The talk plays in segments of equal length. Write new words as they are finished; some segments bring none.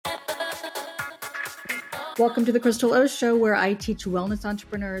Welcome to the Crystal O Show, where I teach wellness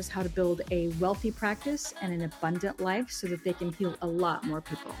entrepreneurs how to build a wealthy practice and an abundant life so that they can heal a lot more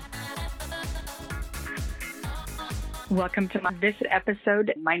people. Welcome to this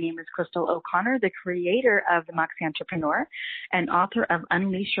episode. My name is Crystal O'Connor, the creator of The Moxie Entrepreneur and author of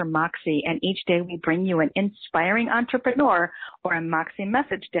Unleash Your Moxie. And each day we bring you an inspiring entrepreneur or a Moxie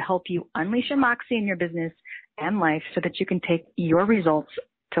message to help you unleash your Moxie in your business and life so that you can take your results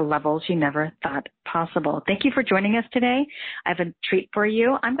to levels you never thought possible. Thank you for joining us today. I have a treat for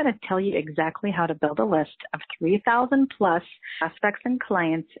you. I'm going to tell you exactly how to build a list of 3,000 plus prospects and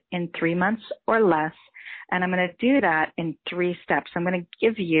clients in 3 months or less. And I'm going to do that in 3 steps. I'm going to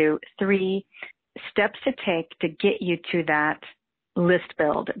give you 3 steps to take to get you to that list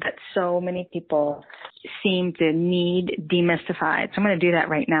build that so many people seem to need demystified. So I'm going to do that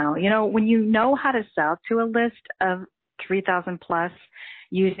right now. You know, when you know how to sell to a list of 3,000 plus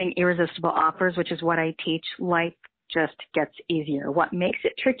using irresistible offers, which is what I teach, life just gets easier. What makes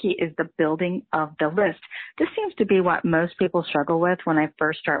it tricky is the building of the list. This seems to be what most people struggle with when I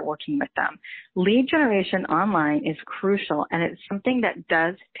first start working with them. Lead generation online is crucial, and it's something that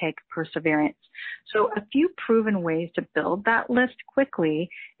does take perseverance. So a few proven ways to build that list quickly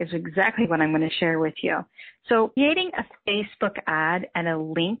is exactly what I'm going to share with you. So creating a Facebook ad and a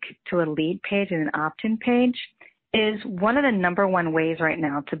link to a lead page and an opt-in page is one of the number one ways right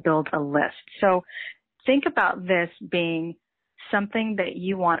now to build a list. So think about this being something that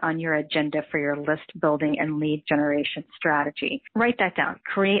you want on your agenda for your list building and lead generation strategy. Write that down.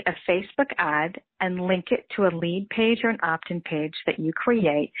 Create a Facebook ad and link it to a lead page or an opt-in page that you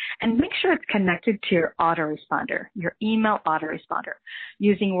create, and make sure it's connected to your autoresponder, your email autoresponder.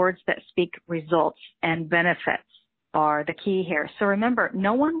 Using words that speak results and benefits are the key here. So remember,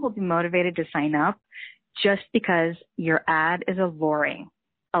 no one will be motivated to sign up just because your ad is alluring.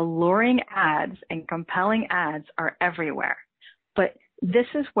 Alluring ads and compelling ads are everywhere. But this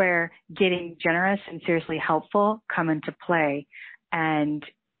is where getting generous and seriously helpful come into play and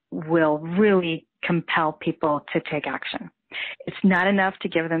will really compel people to take action. It's not enough to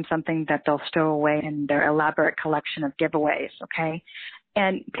give them something that they'll stow away in their elaborate collection of giveaways, okay?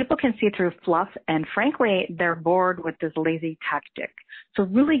 And people can see through fluff, and frankly, they're bored with this lazy tactic. So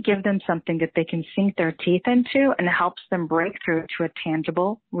really give them something that they can sink their teeth into and helps them break through to a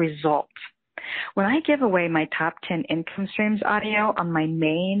tangible result. When I give away my top 10 income streams audio on my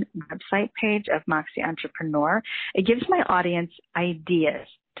main website page of Moxie Entrepreneur, it gives my audience ideas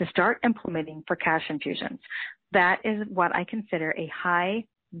to start implementing for cash infusions. That is what I consider a high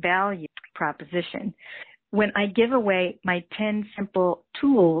value proposition. When I give away my 10 simple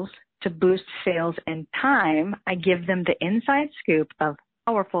tools to boost sales and time, I give them the inside scoop of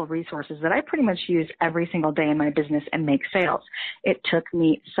powerful resources that I pretty much use every single day in my business and make sales. It took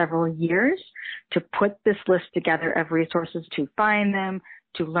me several years to put this list together of resources, to find them,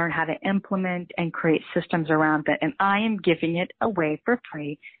 to learn how to implement and create systems around it. And I am giving it away for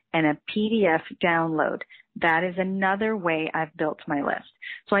free in a PDF download. That is another way I've built my list.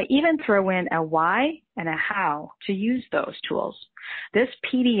 So I even throw in a why and a how to use those tools. This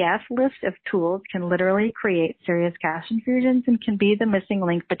PDF list of tools can literally create serious cash infusions and can be the missing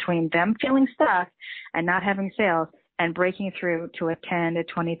link between them feeling stuck and not having sales and breaking through to a $10,000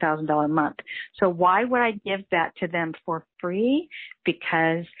 to $20,000 a month. So why would I give that to them for free?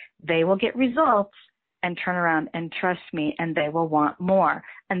 Because they will get results and turn around and trust me, and they will want more.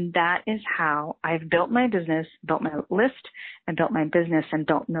 And that is how I've built my business, built my list, and built my business and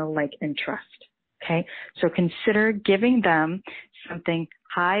don't know, like, and trust. Okay? So consider giving them something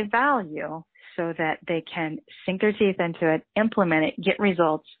high value so that they can sink their teeth into it, implement it, get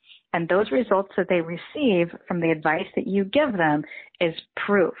results. And those results that they receive from the advice that you give them is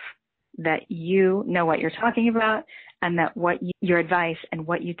proof that you know what you're talking about and that your advice and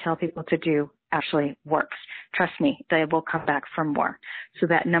what you tell people to do actually works. Trust me, they will come back for more. So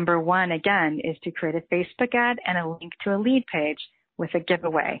that number 1, again, is to create a Facebook ad and a link to a lead page with a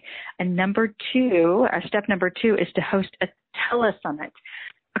giveaway. And step number 2 is to host a telesummit.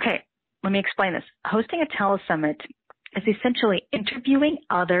 Okay, let me explain this. Hosting a telesummit is essentially interviewing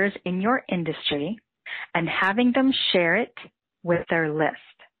others in your industry and having them share it with their list.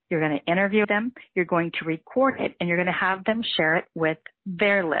 You're going to interview them, you're going to record it, and you're going to have them share it with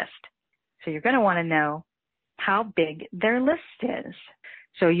their list. So you're going to want to know how big their list is.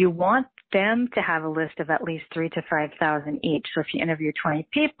 So you want them to have a list of at least 3,000 to 5,000 each. So if you interview 20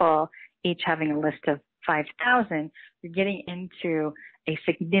 people, each having a list of 5,000, you're getting into a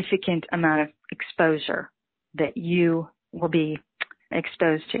significant amount of exposure that you will be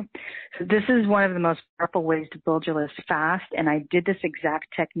exposed to. So this is one of the most powerful ways to build your list fast. And I did this exact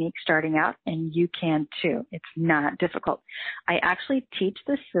technique starting out, and you can too. It's not difficult. I actually teach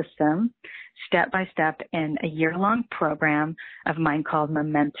this system step by step in a year-long program of mine called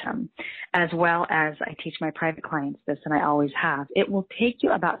Momentum, as well as I teach my private clients this, and I always have. It will take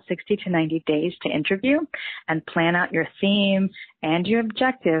you about 60 to 90 days to interview and plan out your theme and your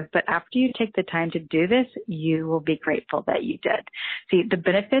objective. But after you take the time to do this, you will be grateful that you did. See, the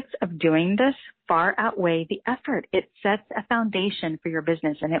benefits of doing this far outweigh the effort. It sets a foundation for your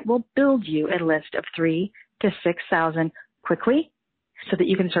business, and it will build you a list of 3,000 to 6,000 quickly, so that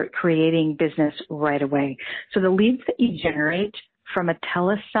you can start creating business right away. So the leads that you generate from a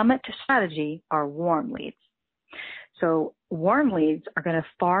telesummit strategy are warm leads. So warm leads are going to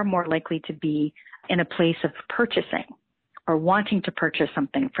far more likely to be in a place of purchasing or wanting to purchase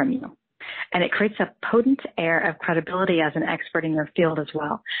something from you. And it creates a potent air of credibility as an expert in your field as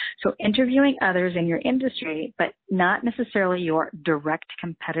well. So interviewing others in your industry, but not necessarily your direct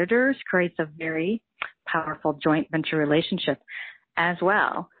competitors, creates a very powerful joint venture relationship as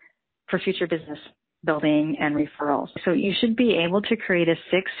well for future business building and referrals. So you should be able to create a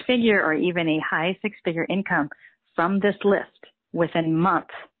 6-figure or even a high 6-figure income from this list within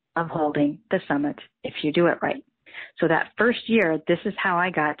months of holding the summit if you do it right. So that first year, this is how I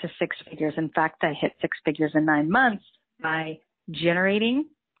got to 6 figures. In fact, I hit 6 figures in 9 months by generating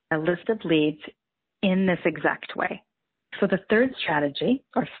a list of leads in this exact way. So the third strategy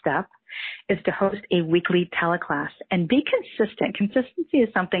or step is to host a weekly teleclass and be consistent. Consistency is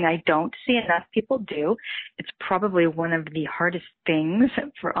something I don't see enough people do. It's probably one of the hardest things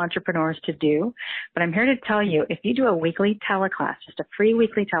for entrepreneurs to do. But I'm here to tell you, if you do a weekly teleclass, just a free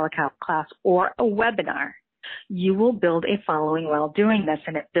weekly teleclass or a webinar, you will build a following while doing this,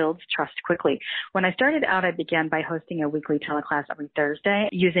 and it builds trust quickly. When I started out, I began by hosting a weekly teleclass every Thursday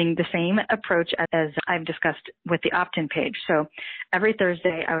using the same approach as I've discussed with the opt-in page. So every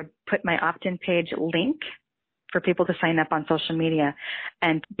Thursday, I would put my opt-in page link for people to sign up on social media,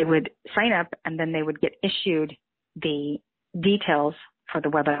 and they would sign up, and then they would get issued the details for the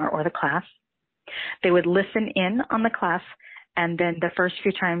webinar or the class. They would listen in on the class, and then the first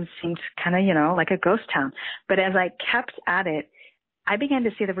few times seemed kind of, like a ghost town. But as I kept at it, I began to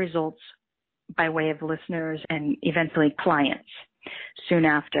see the results by way of listeners and eventually clients soon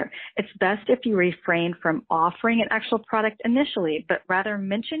after. It's best if you refrain from offering an actual product initially, but rather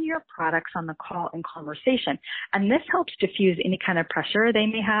mention your products on the call and conversation. And this helps diffuse any kind of pressure they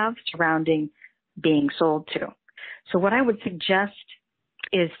may have surrounding being sold to. So what I would suggest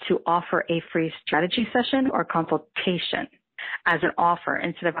is to offer a free strategy session or consultation as an offer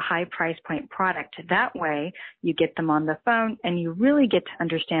instead of a high price point product. That way you get them on the phone and you really get to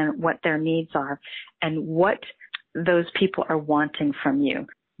understand what their needs are and what those people are wanting from you.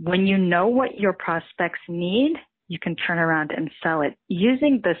 When you know what your prospects need, you can turn around and sell it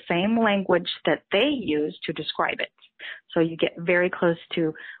using the same language that they use to describe it. So you get very close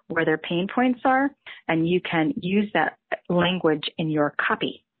to where their pain points are, and you can use that language in your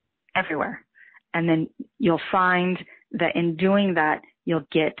copy everywhere. And then you'll find that in doing that, you'll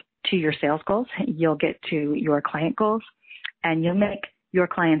get to your sales goals, you'll get to your client goals, and you'll make your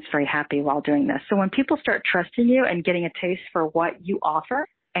clients very happy while doing this. So when people start trusting you and getting a taste for what you offer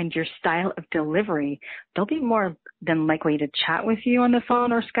and your style of delivery, they'll be more than likely to chat with you on the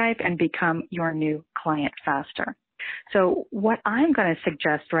phone or Skype and become your new client faster. So what I'm going to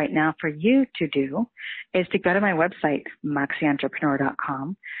suggest right now for you to do is to go to my website,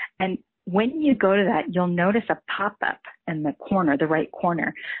 moxieentrepreneur.com, and when you go to that, you'll notice a pop-up in the corner, the right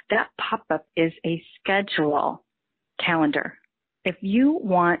corner. That pop-up is a schedule calendar. If you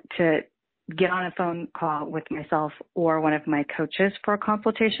want to get on a phone call with myself or one of my coaches for a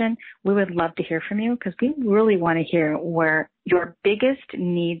consultation, we would love to hear from you because we really want to hear where your biggest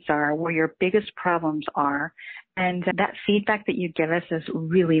needs are, where your biggest problems are. And that feedback that you give us is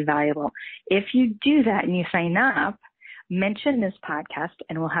really valuable. If you do that and you sign up, mention this podcast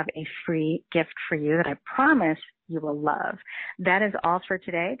and we'll have a free gift for you that I promise you will love. That is all for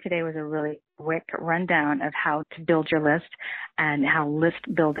today. Today was a really quick rundown of how to build your list and how list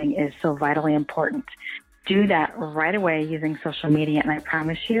building is so vitally important. Do that right away using social media, and I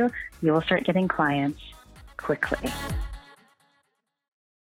promise you, you will start getting clients quickly.